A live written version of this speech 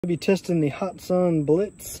I'll be testing the Hatsan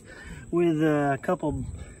Blitz with a couple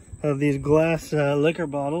of these glass liquor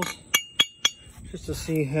bottles just to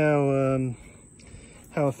see how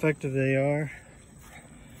effective they are.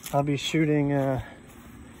 I'll be shooting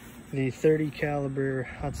the 30 caliber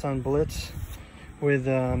Hatsan Blitz with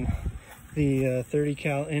the 30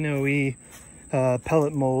 cal NOE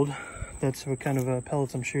pellet mold. That's what kind of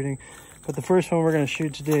pellets I'm shooting. But the first one we're going to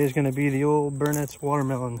shoot today is going to be the old Burnett's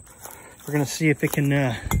watermelon. We're going to see if it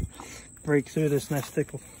can break through this nice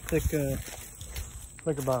thick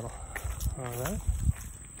liquor bottle. All right.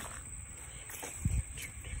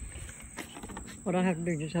 What do I have to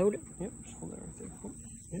do? Just hold it? Yep, just hold that right there. Oh,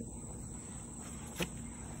 yep.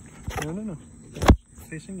 Oh. No. It's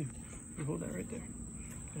facing you. You hold that right there.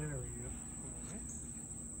 There we go. All right.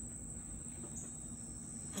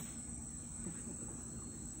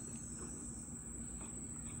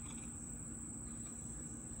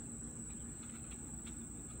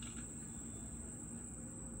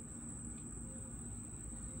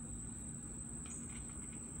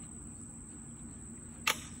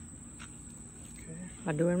 Am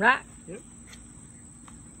I doing right? Yep.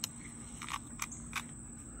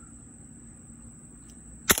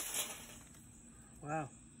 Wow.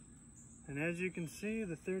 And as you can see,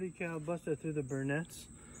 the 30 cal busted through the Burnett's.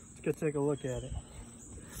 Let's go take a look at it.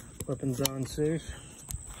 Weapons on safe.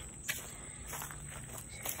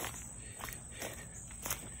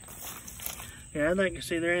 Yeah, I'd like to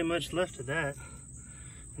say there ain't much left of that.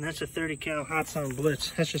 And that's a 30 cal Hatsan Blitz.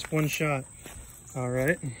 That's just one shot. All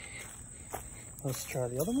right. Let's try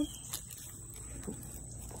the other one.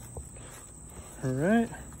 All right.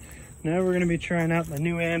 Now we're going to be trying out the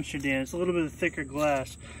New Amsterdam. It's a little bit of thicker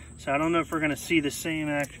glass, so I don't know if we're going to see the same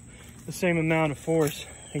amount of force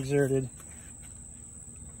exerted.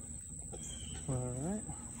 All right.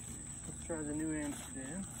 Let's try the New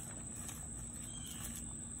Amsterdam.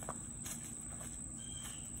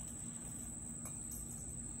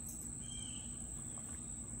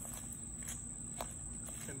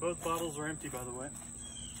 Both bottles are empty, by the way.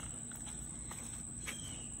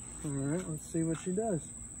 All right, let's see what she does.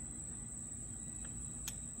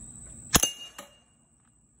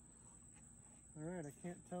 All right, I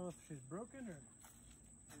can't tell if she's broken or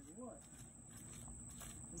what.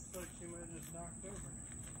 Looks like she might have just knocked over.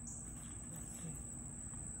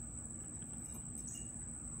 Let's see.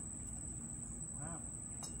 Wow.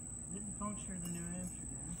 Didn't puncture the New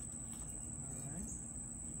Amsterdam. All right.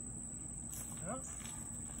 Well,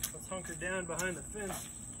 let's hunker down behind the fence,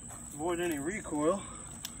 avoid any recoil,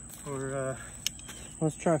 or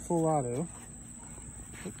let's try full auto.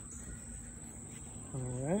 All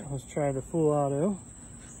right, let's try the full auto.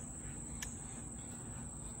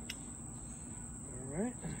 All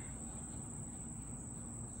right.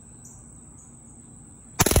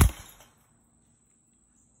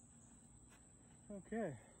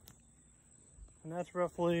 Okay. And that's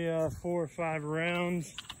roughly 4 or 5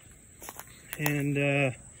 rounds.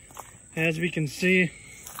 And as we can see,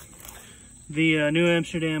 the New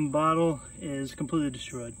Amsterdam bottle is completely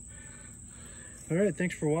destroyed. All right,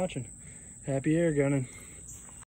 thanks for watching. Happy air gunning.